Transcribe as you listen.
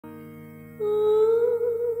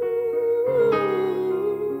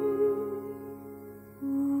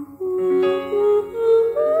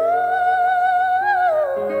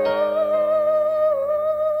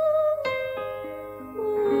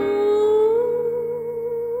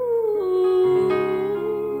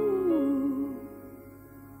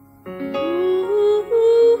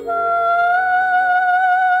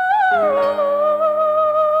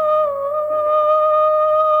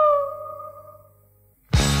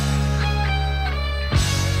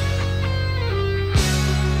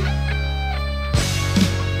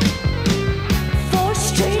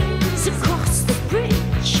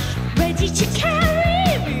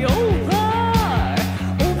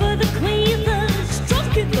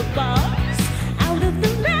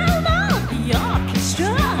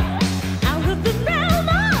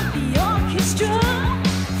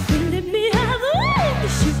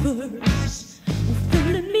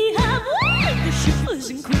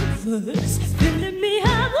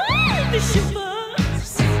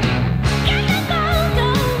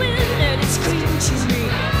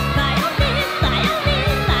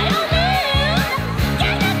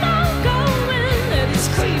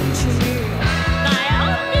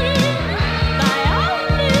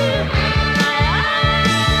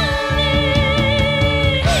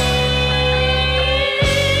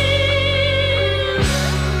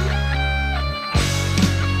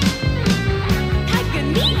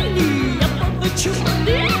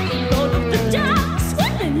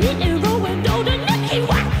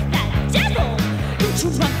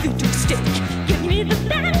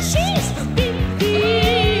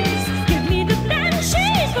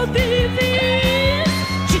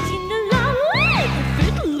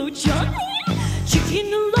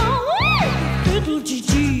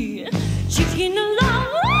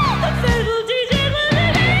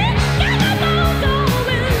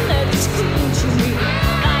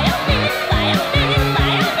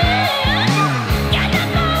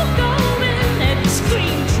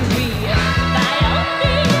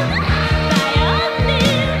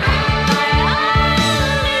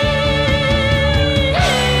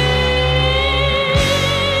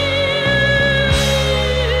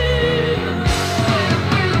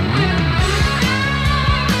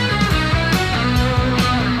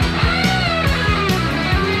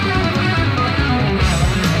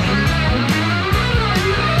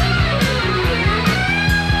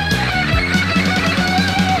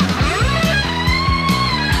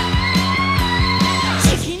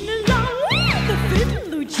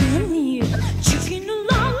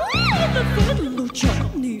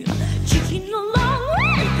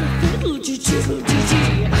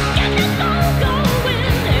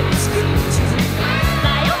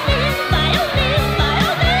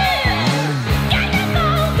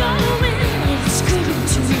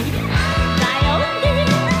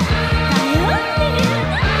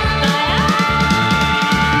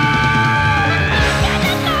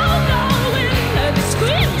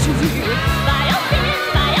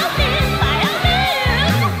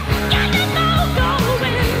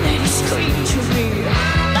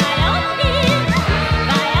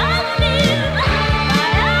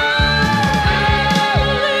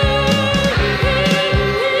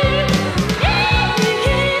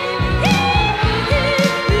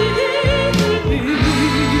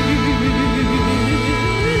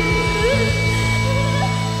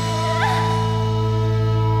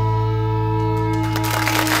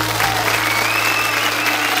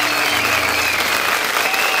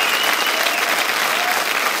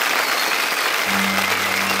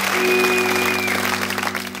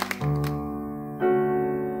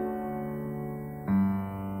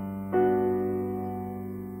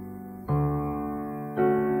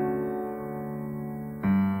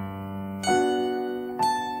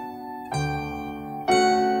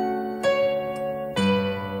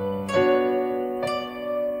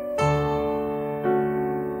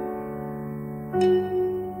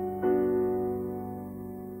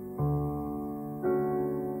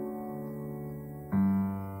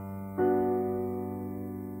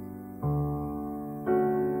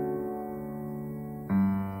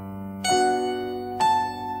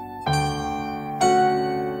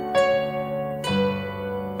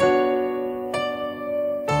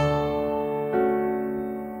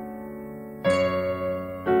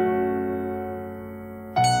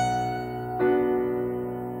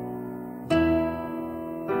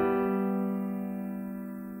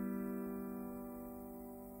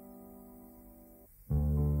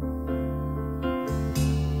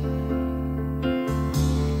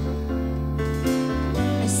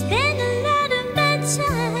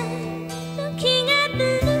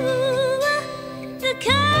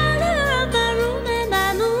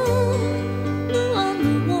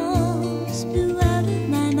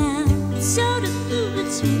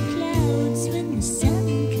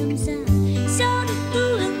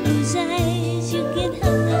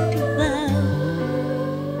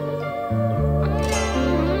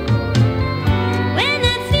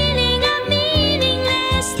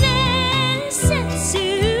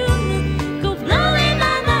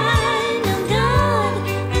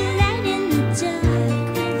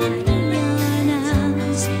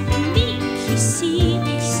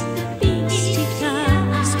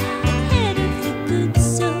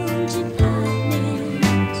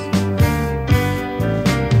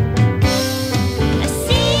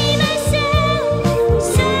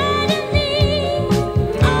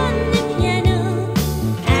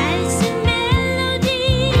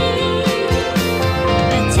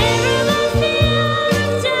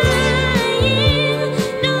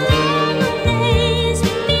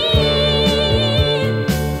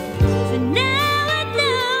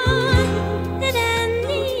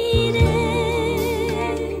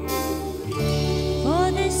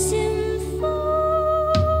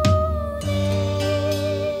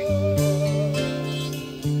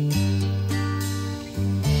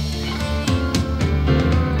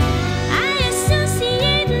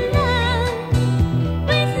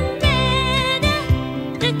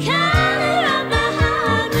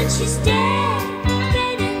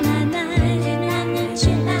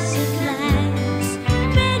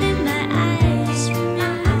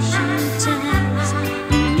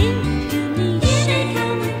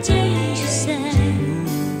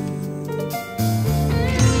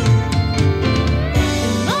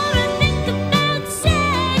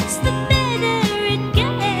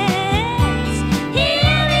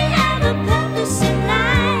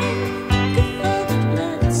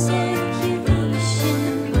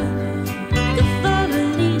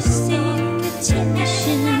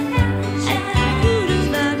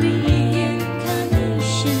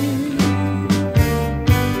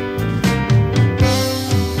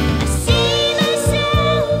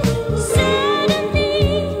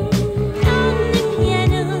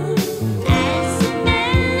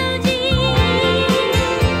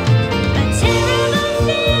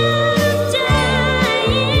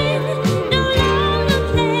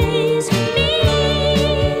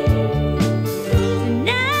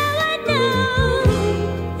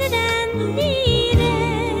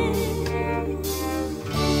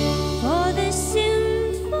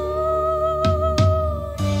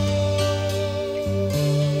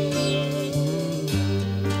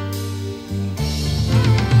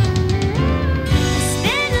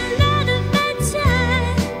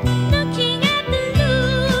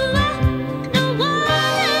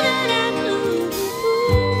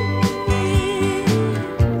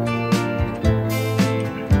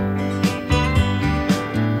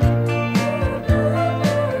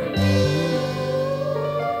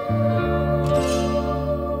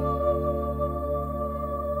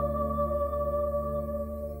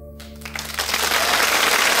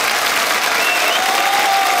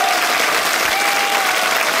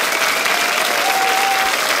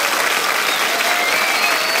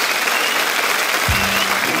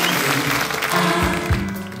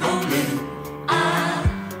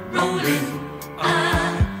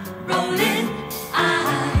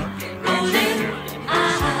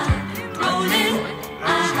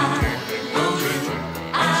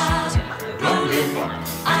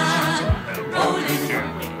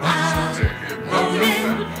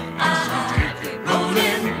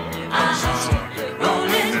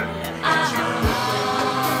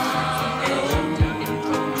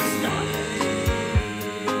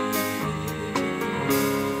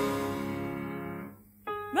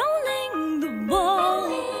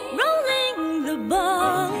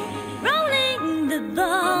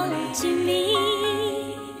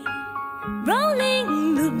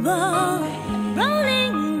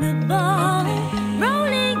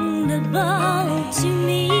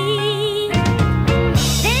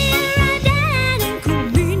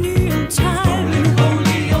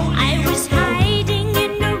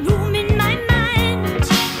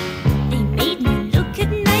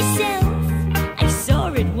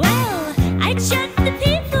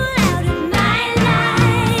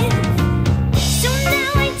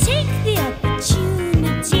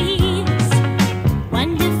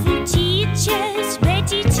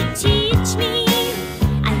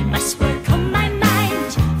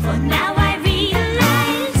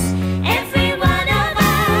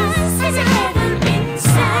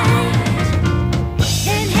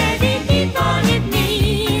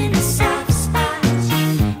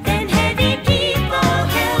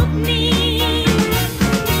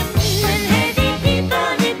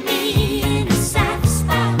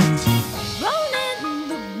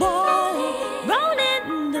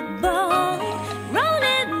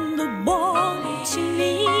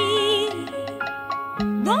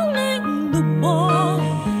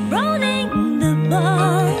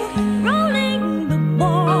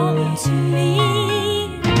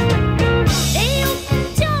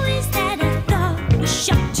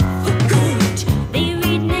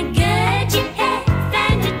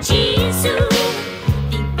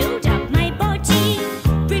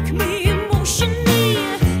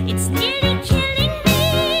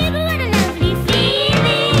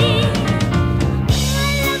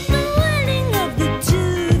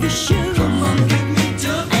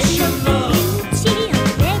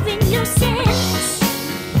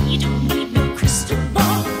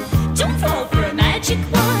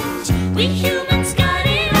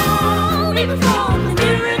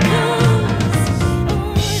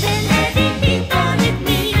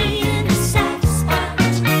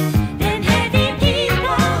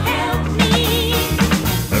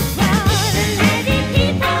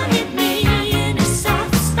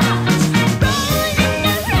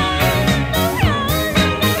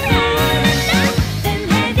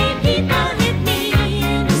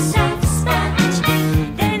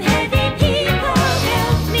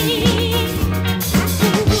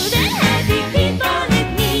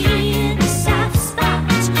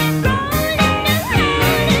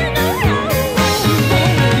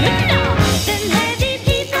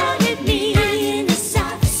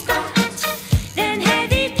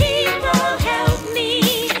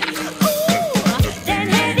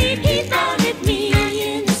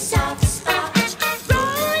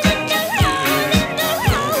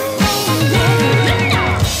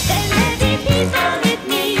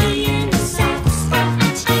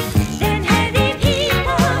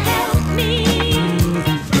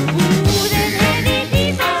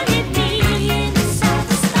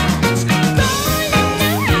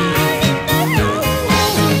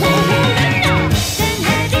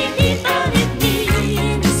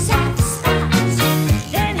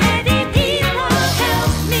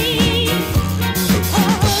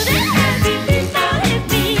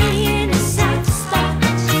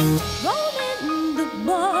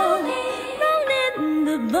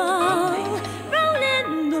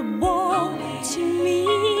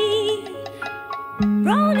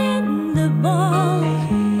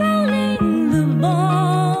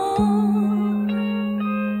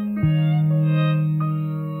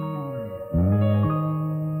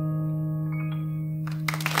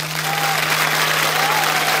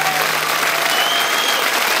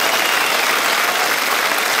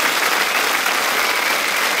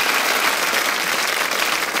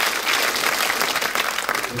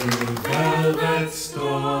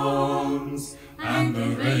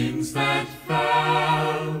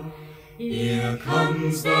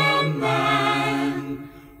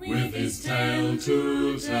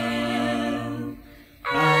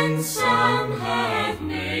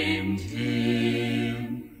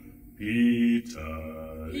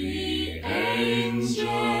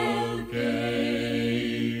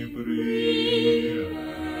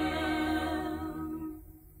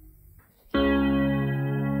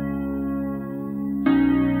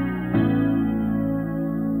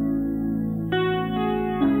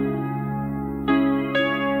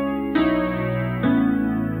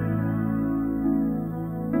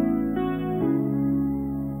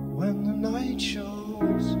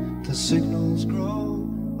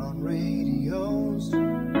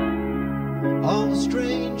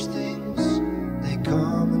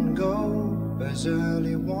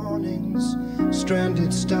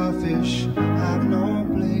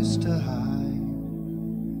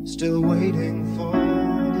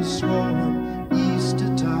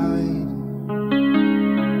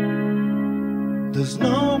There's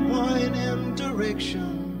no point in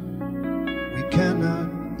direction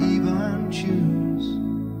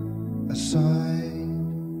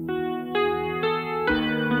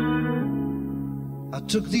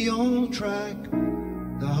took the old track,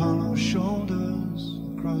 the hollow shoulders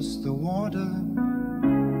across the water.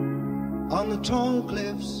 On the tall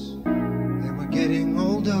cliffs, they were getting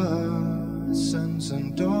older, sons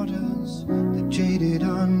and daughters. The jaded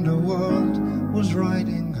underworld was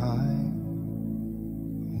riding high.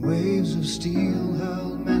 Waves of steel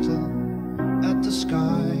hurled metal at the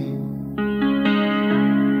sky.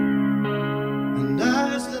 And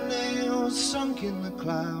as the nails sunk in the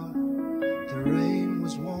cloud, the rain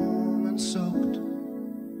was warm and soaked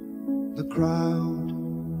the crowd.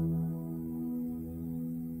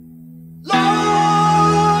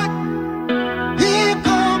 Lord, here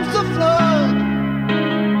comes the flood.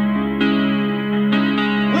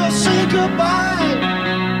 We'll say goodbye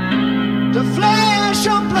to flesh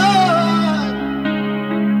and blood.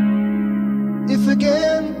 If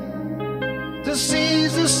again the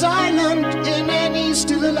seas are silent in any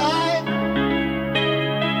still alive,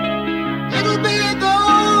 it'll be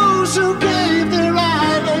those who gave their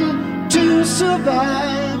island to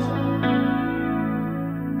survive.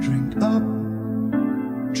 Drink up,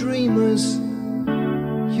 dreamers,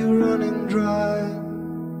 you're running dry.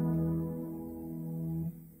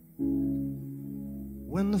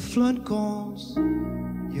 When the flood calls,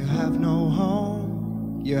 you have no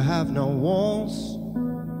home, you have no walls.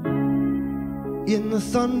 In the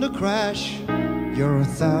thunder crash, you're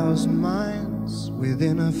 1,000 miles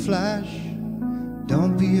within a flash.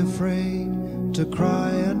 Don't be afraid to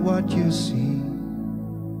cry at what you see.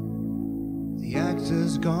 The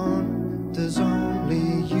actor's gone, there's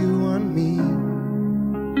only you and me.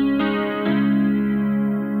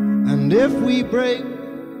 And if we break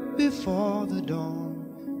before the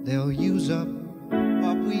dawn, they'll use up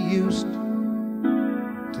what we used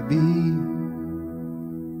to be.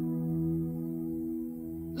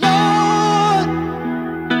 Lord,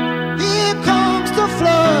 here comes the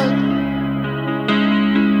flood.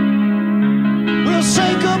 We'll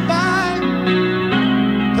say goodbye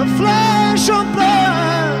to flesh and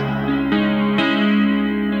blood.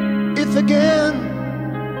 If again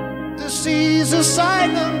the seas are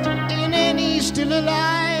silent in any still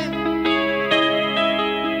alive,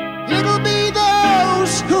 it'll be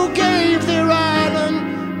those who gave their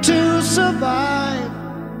island to survive.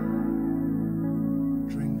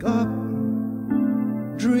 Drink up,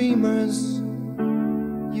 dreamers,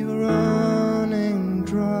 you're running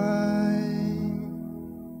dry.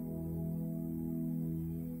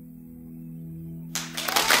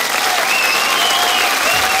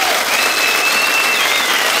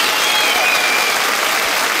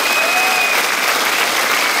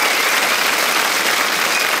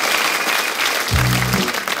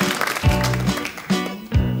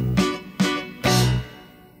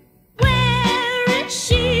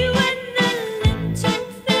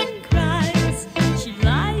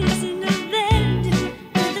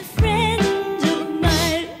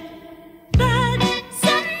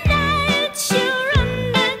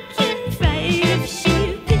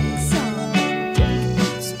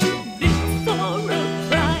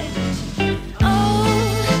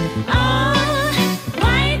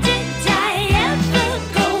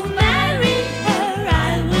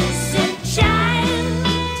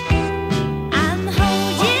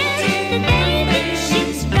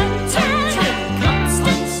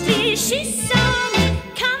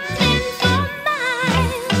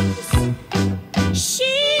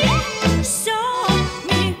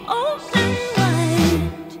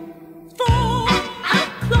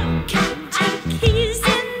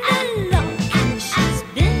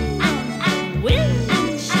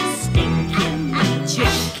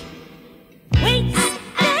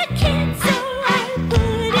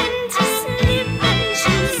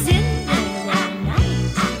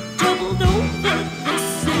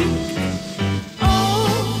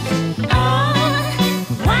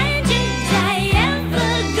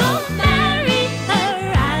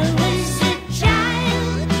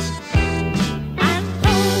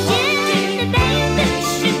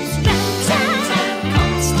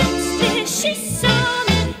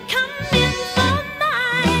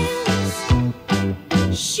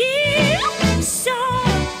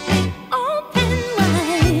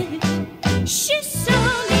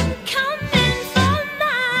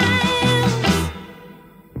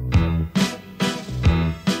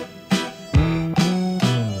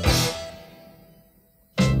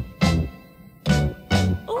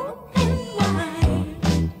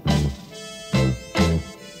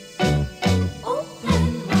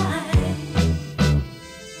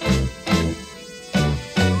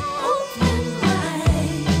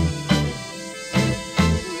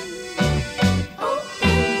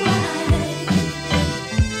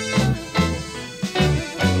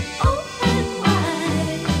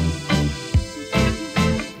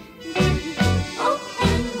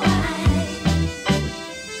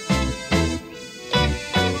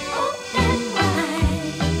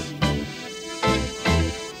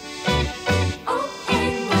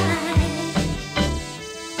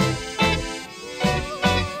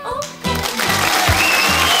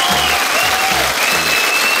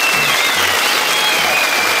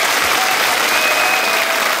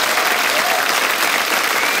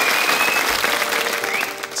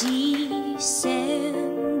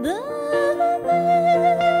 December,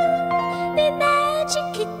 be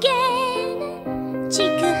magic again.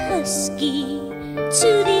 Take a husky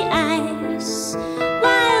to the ice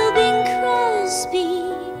while Bing Crosby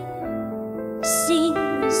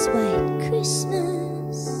sings White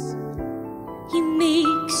Christmas. He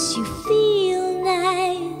makes you feel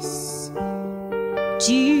nice.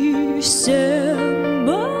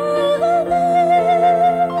 December,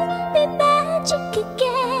 be magic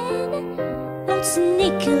again. Old St.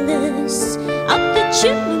 Nicholas up the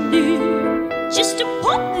chimney, just a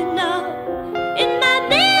popping up in my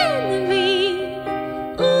memory.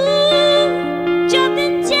 Ooh,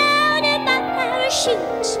 jumping down in my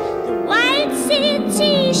parachute, the white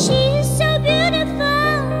city, she is so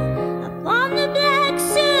beautiful. Upon the black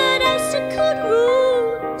soot, icicled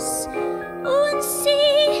roofs. Oh, and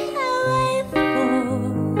see how I fall.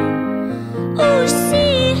 Oh,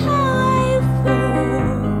 see how I fall.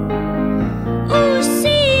 Oh,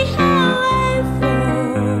 see how I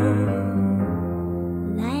fall.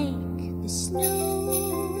 Like the snow.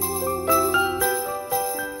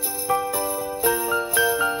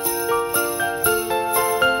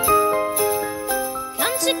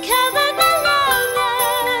 Come to cover the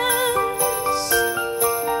lovers,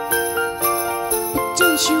 but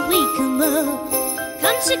don't you wake 'em up.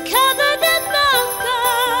 Come to cover the mocha.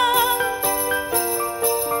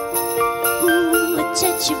 Ooh, a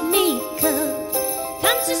touch of makeup.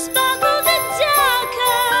 Come to sparkle the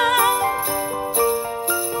darker.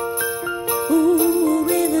 Ooh,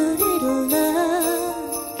 with a little luck.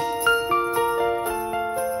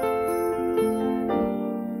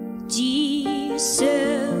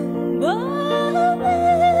 December,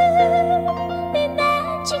 be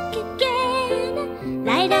magic again.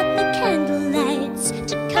 Light up the candlelights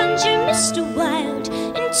to conjure Mr. Wilde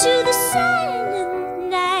into the silent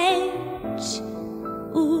night.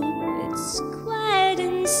 Ooh, it's quiet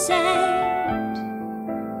inside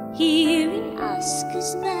here in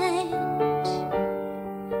Oscar's night.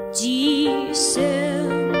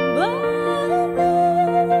 December,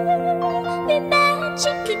 be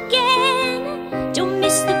magic again. Don't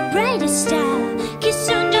miss the brightest star. Kiss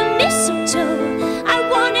under mistletoe. I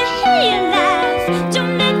wanna hear you laugh.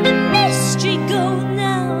 Don't let the mystery go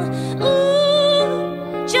now.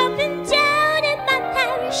 Ooh, jumping down in my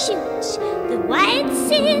parachute. The white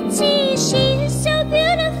city, she is so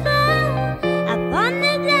beautiful. Upon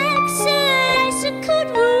the black soot, icicled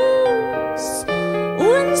roofs.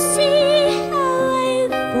 Oh, and see how I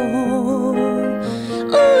fall.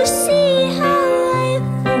 Oh, see how I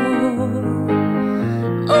fall.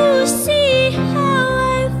 Oh, see how I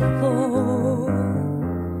fall.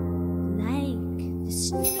 Like the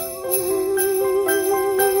snow.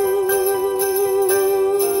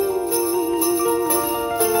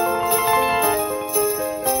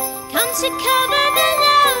 Come to cover the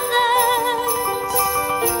lovers,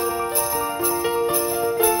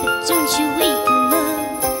 but don't you wake 'em up.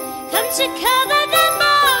 Come to cover the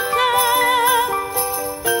mocha.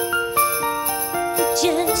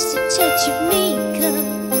 Just a touch of makeup.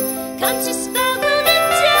 Come to sparkle the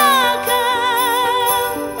darker.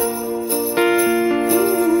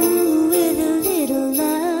 Ooh, with a little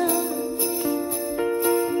luck.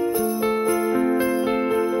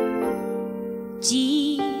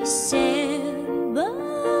 December,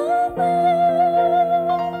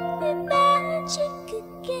 be magic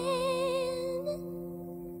again.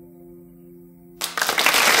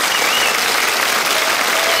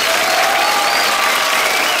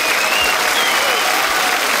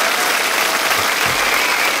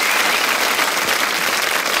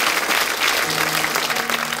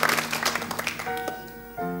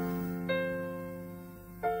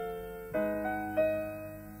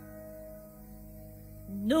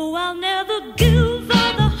 No, I'll never give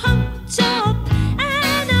all the humped up,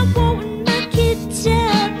 and I won't knock it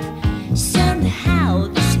up. Somehow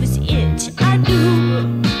this was it, I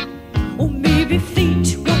knew. Or maybe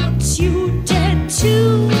fate wants you dead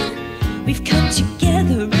too. We've come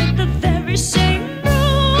together in the very same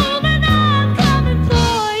room, and I'm coming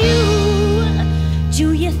for you.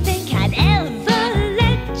 Do you think I'd ever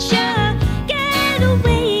let you get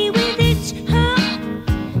away with it, huh?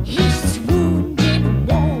 He's wounded,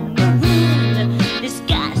 warm maroon. There's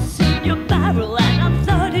gas in your barrel, and I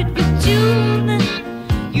thought it would doom.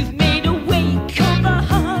 You've made a wake of the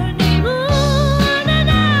honeymoon, and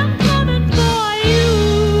I'm coming for you.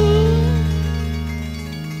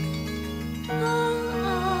 Oh,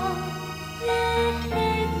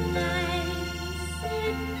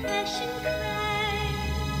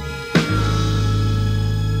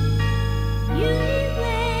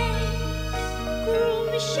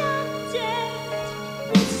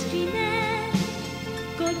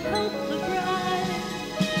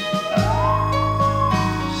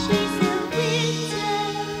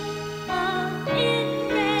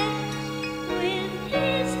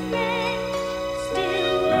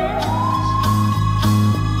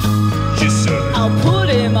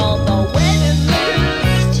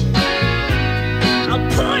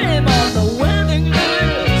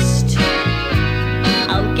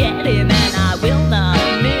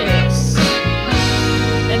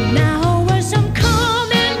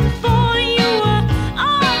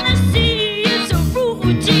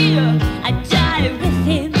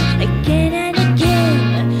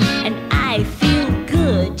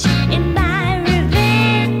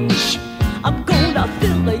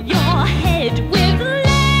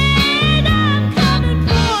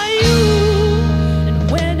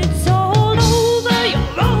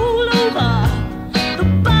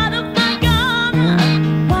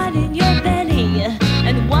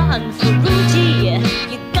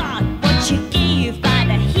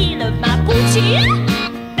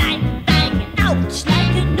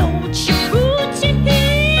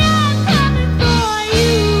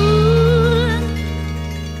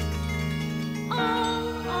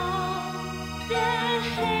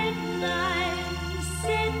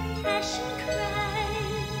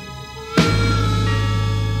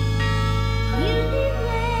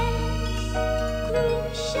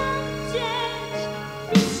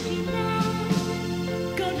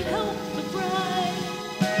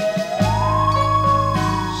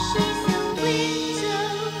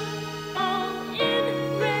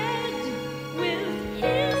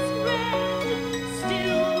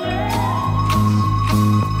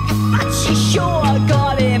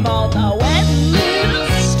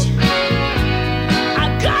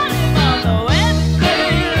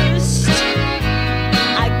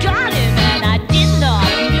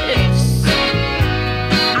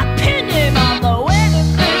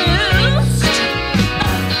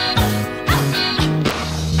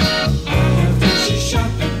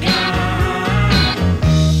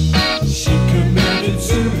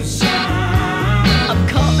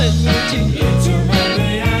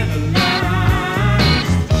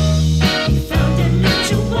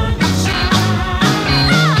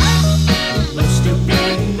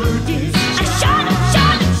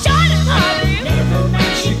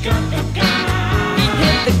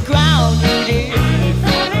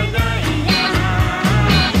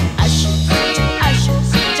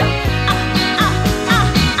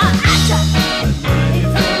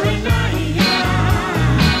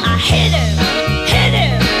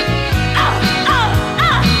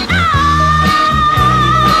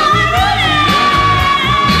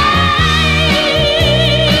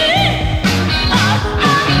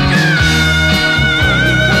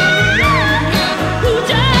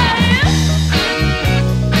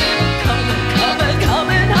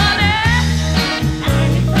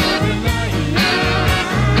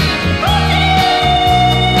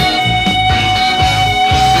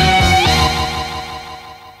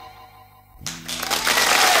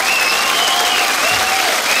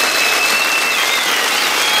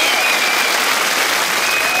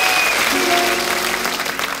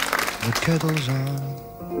 kettle's on,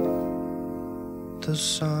 the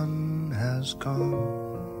sun has gone.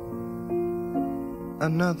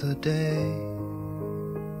 Another day,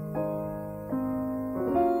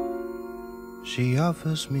 she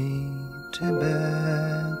offers me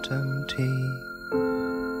Tibetan tea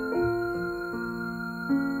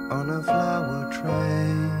on a flower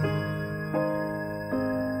tray.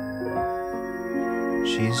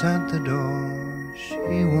 She's at the door,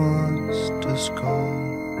 she wants to scold.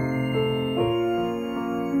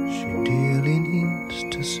 She dearly needs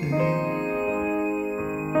to say,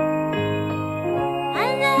 I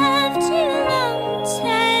loved you a long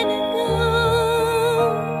time ago.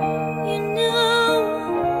 You know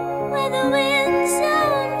where the winds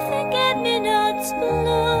on forget-me-nots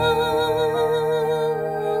blow.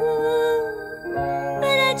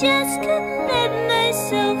 But I just couldn't let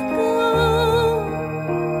myself go.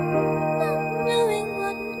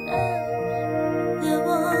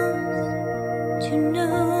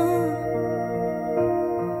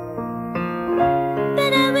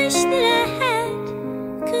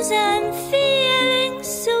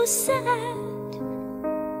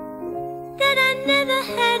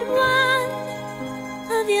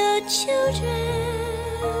 Children.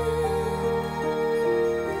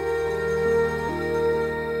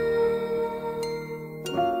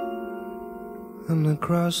 And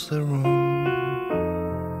across the room,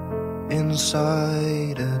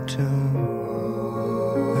 inside a tomb,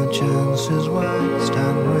 a chance is waxed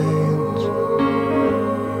and wanes.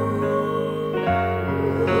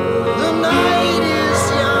 The night is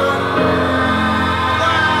young,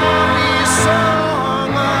 while we song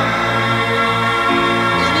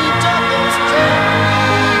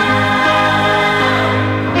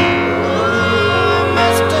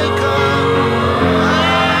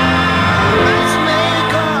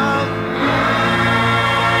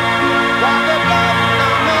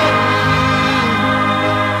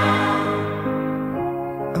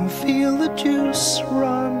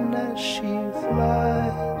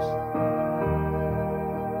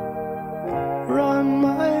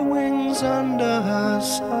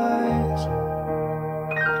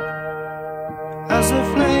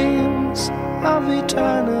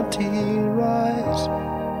of rise,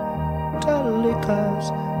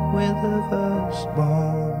 telecast with a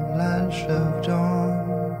firstborn lash of dawn.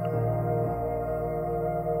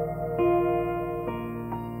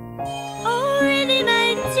 Oh, really,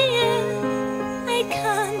 my dear, I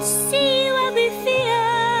can't see what we fear.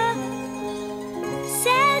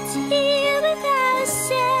 Sat here with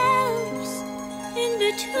ourselves in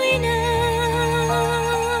between us.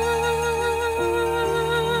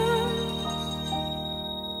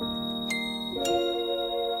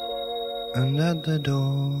 And at the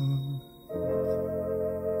door,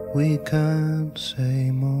 we can't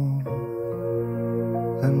say more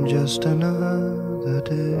than just another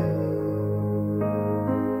day.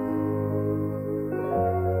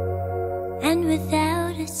 And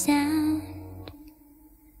without a sound,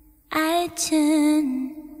 I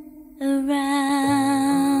turn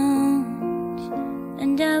around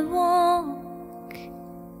and I walk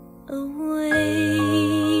away.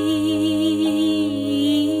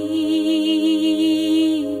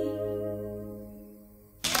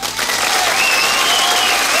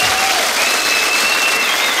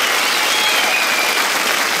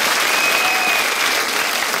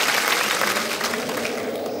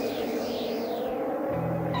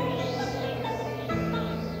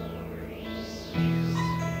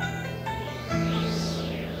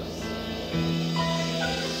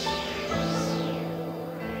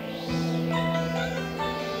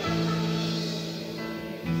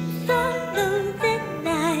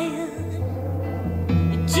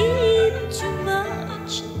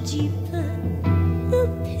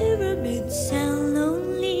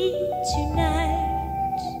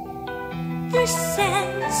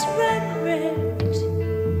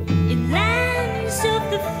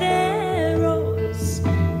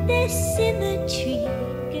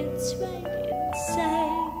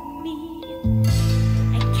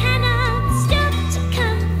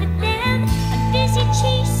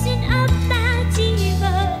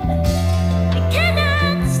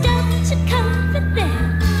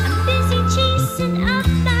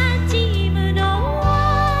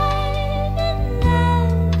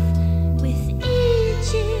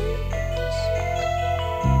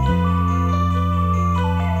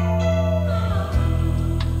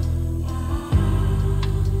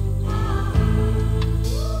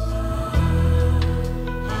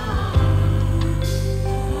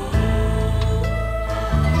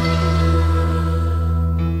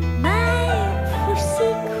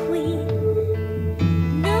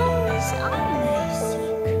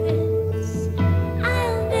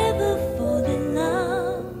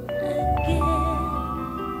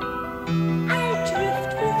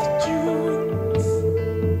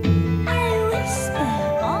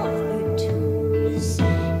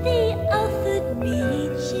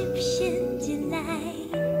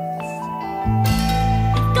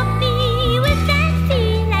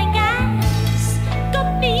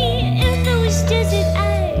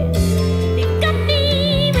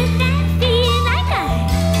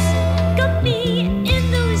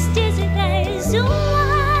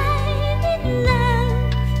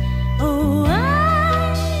 Oh,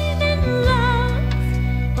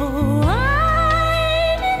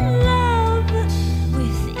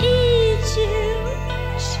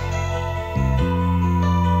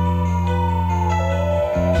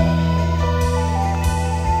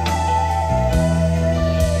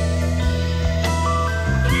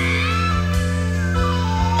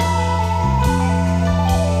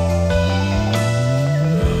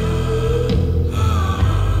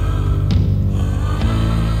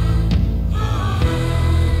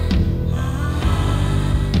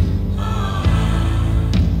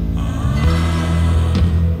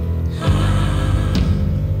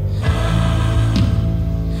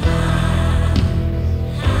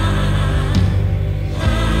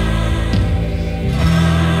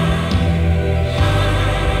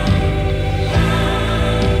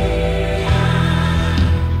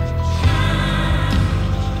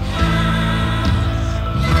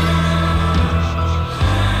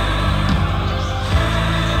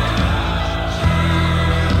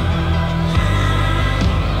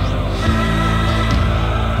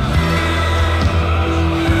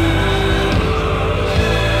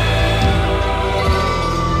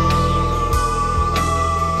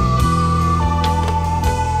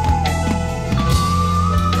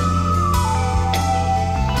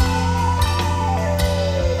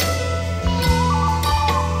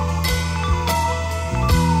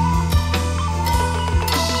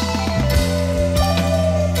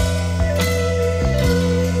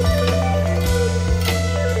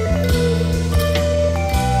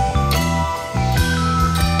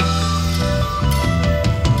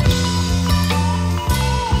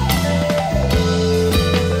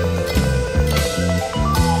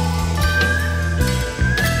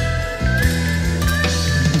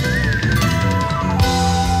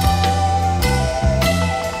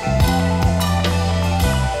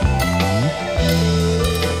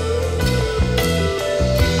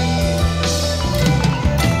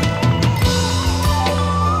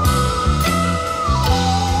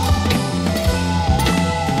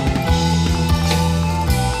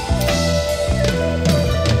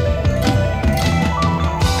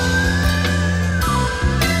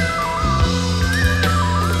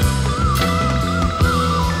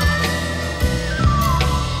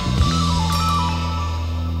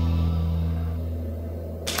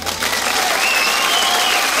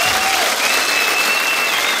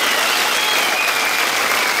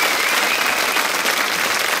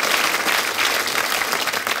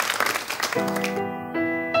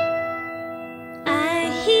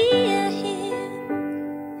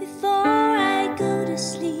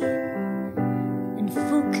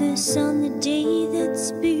 promise on the day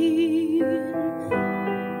that's been.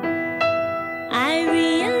 I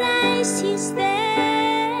realize he's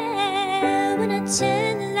there when I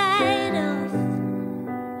turn the light off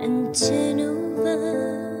and turn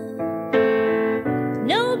over.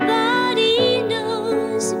 Nobody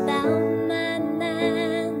knows about my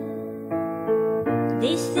man.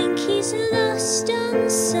 They think he's lost on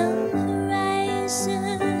some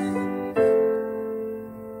horizon.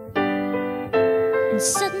 And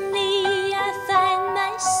suddenly I find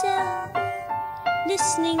myself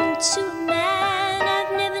listening to a man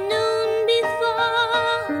I've never known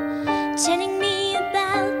before, telling me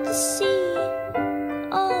about the sea,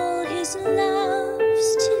 all his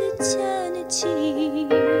loves till eternity.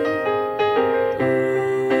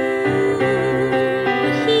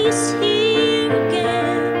 Ooh, he's here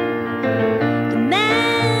again, the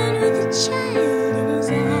man with a child in his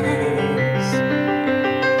eyes.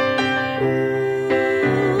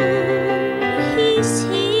 Ooh, he's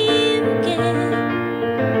here again,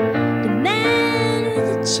 the man with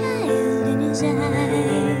a child in his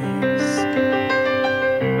eyes.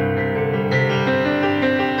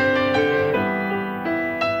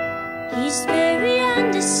 He's very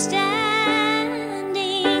understanding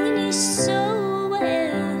and he's so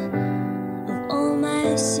aware of all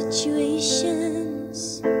my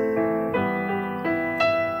situations.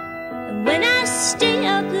 And when I stay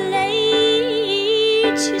up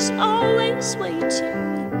late, he's always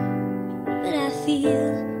waiting. But I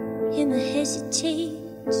feel him hesitate.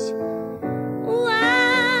 Oh,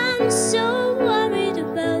 I'm so worried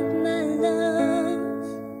about my love.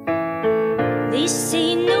 They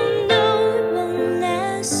say no, no, it won't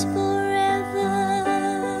last forever.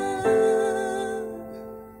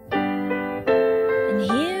 And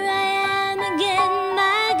here I am again,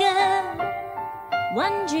 my girl,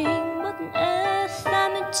 wondering what on earth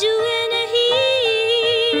I'm doing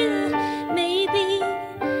here. Maybe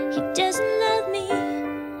he doesn't love me.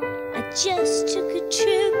 I just took a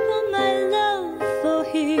trip on my love for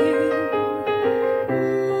him.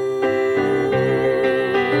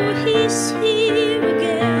 Ooh, he's here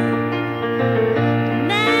again, the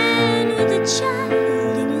man with a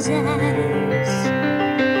child in his eyes.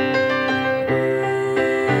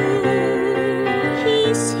 Ooh,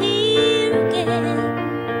 he's here again,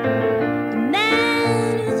 the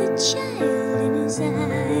man with a child in his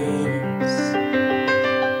eyes.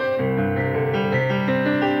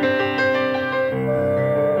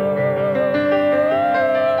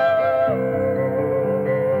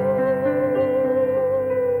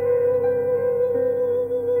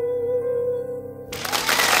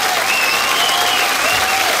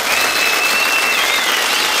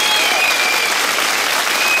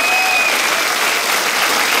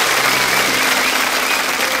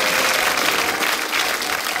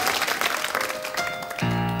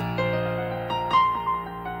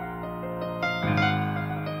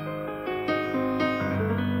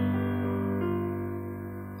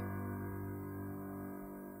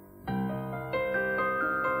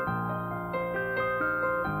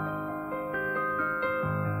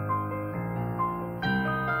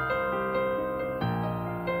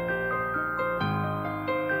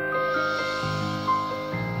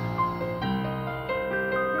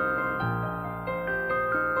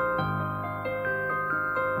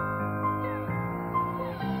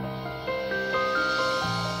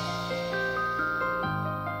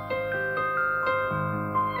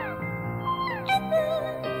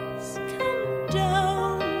 Emma's come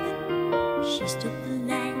down. She's took the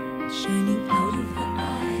light shining out of her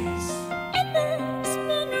eyes. Emma's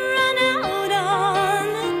been run out on.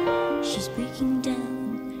 She's breaking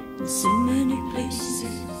down in so many places,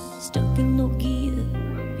 stuck in no gear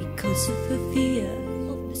because of her fear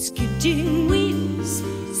of the skidding wheels.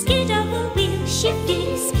 Skid over wheel,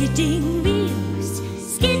 shifting, skidding wheels.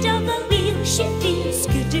 Skid over wheel, shifting,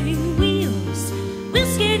 skidding wheels.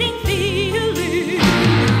 Wheels skidding feeling.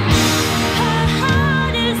 Her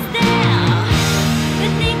heart is there,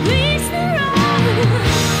 but they grease the road.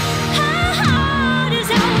 Her heart is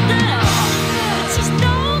out there, but she's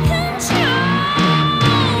no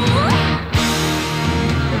control.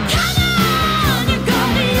 Come on, you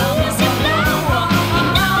gotta use your flow. You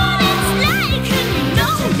know what it's like, and you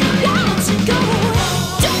know you want to go.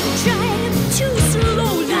 Don't drive too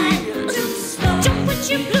slowly. Don't put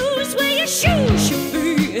your blues where your shoes should be.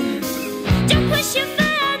 Don't push your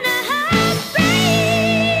foot on the heartbreak.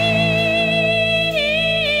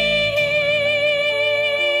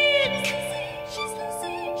 She's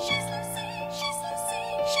losing, she's losing, she's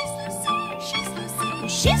losing, she's losing, she's losing.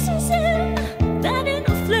 She's losing, that in a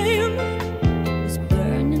flame was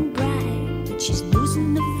burning bright, but she's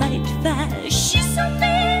losing the fight fast.